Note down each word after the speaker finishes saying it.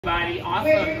Everybody,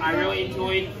 awesome. I really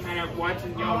enjoyed kind of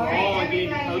watching y'all roll and getting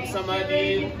to coach some of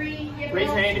you. Raise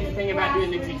your hand if you're thinking about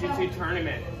doing the Jiu-Jitsu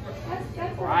tournament.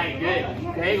 All right, good.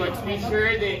 Okay, let's be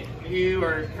sure that you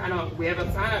are we have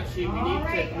a sign-up sheet. You need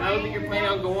to know that you're planning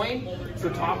on going. So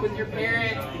talk with your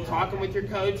parents, be talking with your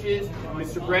coaches,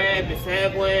 Mr. Brett, Miss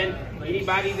Evelyn,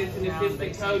 anybody that's an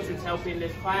assistant coach that's helping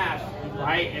this class,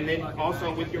 right? And then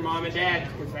also with your mom and dad,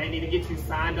 because they need to get you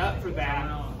signed up for that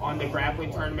on the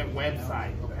grappling tournament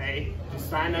website, okay?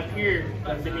 Just sign up here.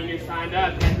 Doesn't mean you're signed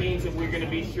up. That means that we're going to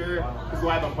be sure, because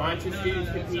we'll have a bunch of students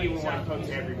competing. We want to coach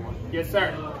everyone. Yes,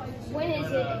 sir. When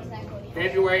is it exactly?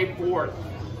 February 4th.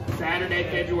 Saturday,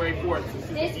 February 4th. This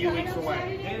is a few weeks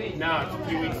away. No, it's a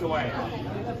few weeks away.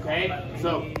 Okay?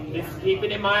 So just keep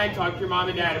it in mind. Talk to your mom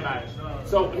and dad about it.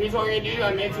 So here's what we're going to do.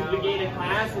 I mentioned at the beginning of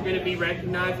class, we're going to be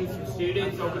recognizing some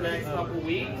students over the next couple of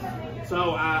weeks.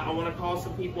 So I want to call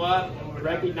some people up,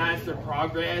 recognize their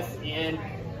progress in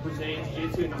presenting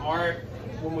Jiu-Jitsu and art.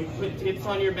 When we put tips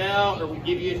on your belt or we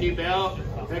give you a new belt,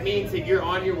 that means that you're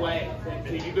on your way,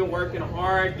 that you've been working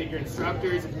hard, that your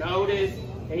instructors have noticed,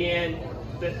 and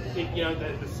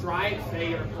the stripes,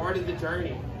 they are part of the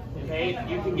journey. Okay,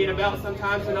 you can get a belt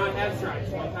sometimes and not have stripes.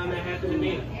 One time that happened to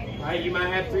me. Right, you might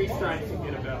have 3 stripes to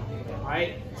get a belt.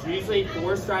 Right, it's usually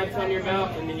 4 stripes on your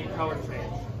belt, and then you color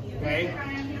change. Okay,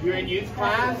 you're in youth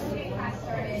class.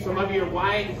 Some of you are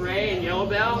white, gray, and yellow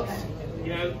belts.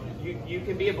 You know, you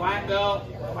can be a black belt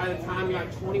by the time you're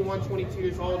like 21, 22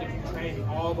 years old if you train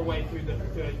all the way through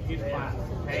the youth class.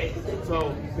 Okay,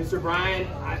 so Mr. Brian,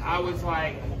 I was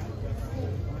like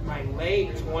my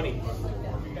late 20s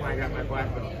when I got my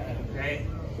black belt. Okay,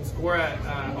 Ms. Cora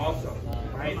also.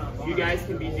 Right, you guys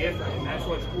can be different, and that's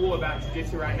what's cool about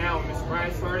Jiu-Jitsu right now. When Mr.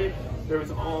 Brian started, there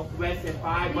was less than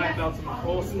 5 black belts in the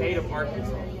whole state of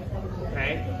Arkansas.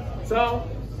 Okay, so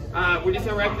we're just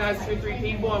gonna recognize 2 or 3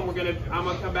 people, and I'm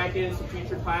gonna come back in some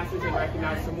future classes and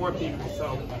recognize some more people.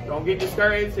 So don't get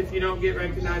discouraged if you don't get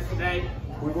recognized today.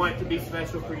 We want it to be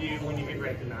special for you when you get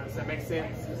recognized. Does that make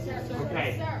sense?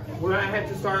 Okay, we're gonna have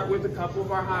to start with a couple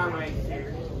of our high ranks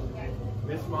here.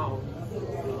 Miss Molly.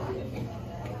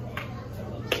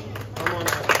 Come on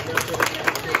up.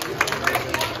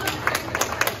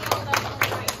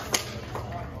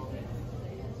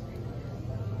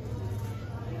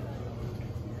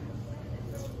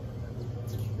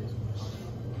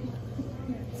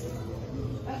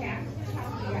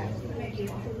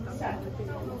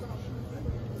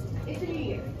 It's a new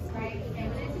year, right?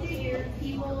 And when it's a new year,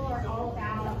 people are all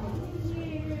about New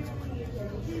Year's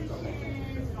resolutions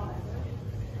and all that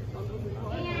stuff.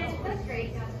 And that's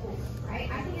great, that's cool, right?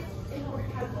 I think it's important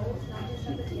to have goals, not just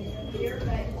at the beginning of the year,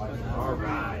 but... All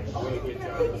right, really good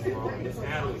job, Miss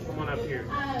Natalie, come on up here.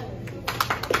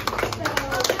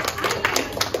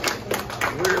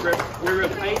 We're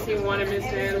replacing one of Miss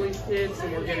Natalie's tips,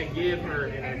 and we're going to give her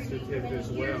an extra tip as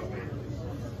well.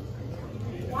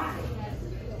 Why?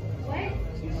 What?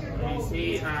 You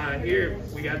see, here,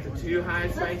 we got the 2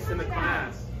 highest ranks in the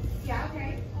class. Yeah,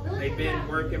 okay. They've been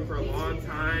working for a long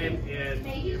time and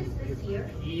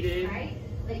competed,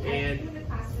 and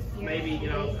maybe,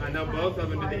 I know both of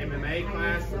them did the MMA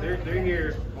class, so they're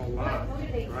here a lot,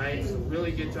 right? So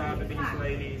really good job to these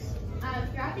ladies.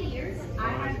 Throughout the years, I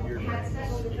have had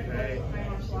several different goals with my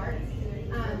martial arts.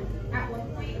 At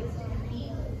one point, it was to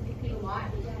compete a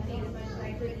lot, to compete as much as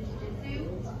I could in Jiu-Jitsu,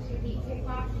 to compete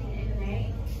kickboxing and MMA,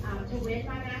 to win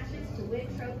my matches, to win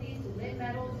trophies, to win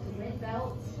medals, to win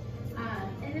belts.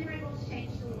 And then my goals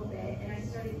changed a little bit, and I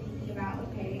started thinking about,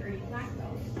 okay, earning black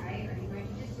belts, right? Earning my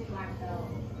Jiu-Jitsu black belt,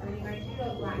 earning my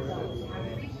judo black belt. I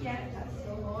haven't reached yet, that's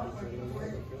still low on learning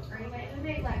towards earning my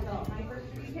MMA black belt, my first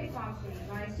degree kickboxing,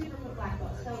 my super foot black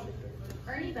belt. So,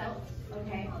 earning belts,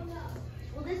 okay.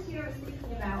 Well, this year I was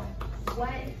thinking about what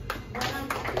I'm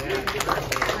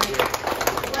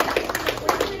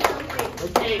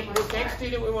Okay, this next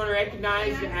student we want to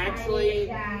recognize is actually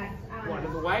one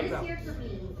of the white belts.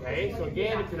 Okay, so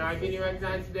again, if you're not getting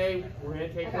recognized today, we're going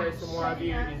to take care of some more of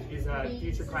you. Is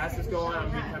future classes going on?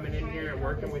 I'm going to be coming in here and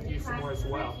working with you some more as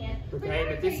well. Okay,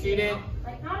 but this student,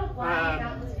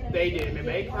 they did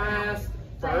MMA class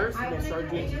first, and then started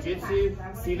doing Jiu-Jitsu.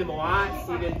 See them a lot,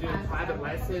 see them doing private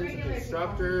lessons with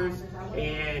instructors,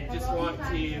 and just want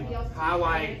to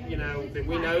highlight, that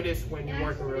we notice when you're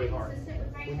working really hard.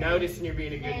 We notice when you're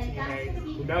being a good teammate.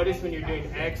 We notice when you're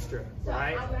doing extra,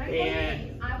 right?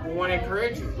 And we want to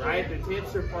encourage you, right? The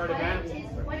tips are part of that.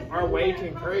 Our way to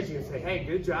encourage you and say, hey,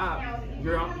 good job.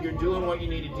 You're doing what you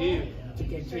need to do to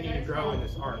continue to grow in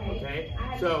this art, okay?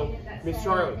 So, Miss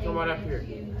Charlotte, come on up here.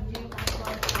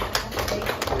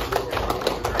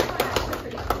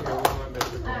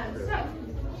 So,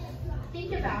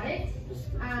 think about it.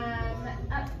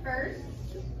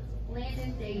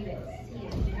 Davis. He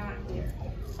is not here.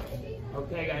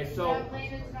 Okay, guys, so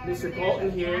Mr.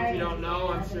 Colton here, if you don't know,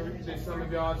 I'm sure that some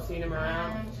of y'all have seen him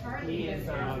around. He is,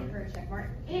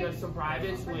 he does some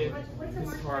privates with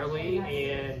Miss Carly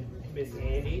and Miss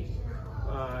Andy.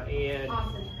 And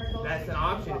that's an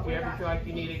option. If you ever feel like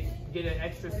you need to get an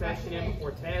extra session in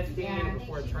before testing and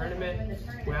before a tournament,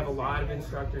 we have a lot of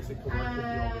instructors that can work with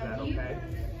you over that, okay?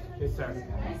 Yes, sir.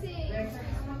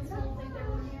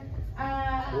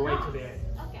 We'll wait till the end.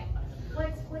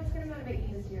 What's going to motivate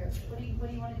you this year? What do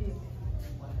you want to do?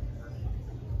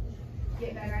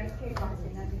 Get better at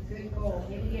kickboxing. That's a good goal.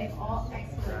 Maybe get all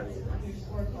excellence on your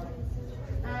scorecard.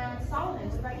 Solomon,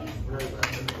 what about you?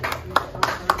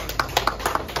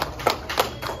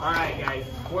 All right, guys.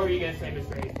 What were you going to say,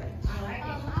 Mr. Hayes?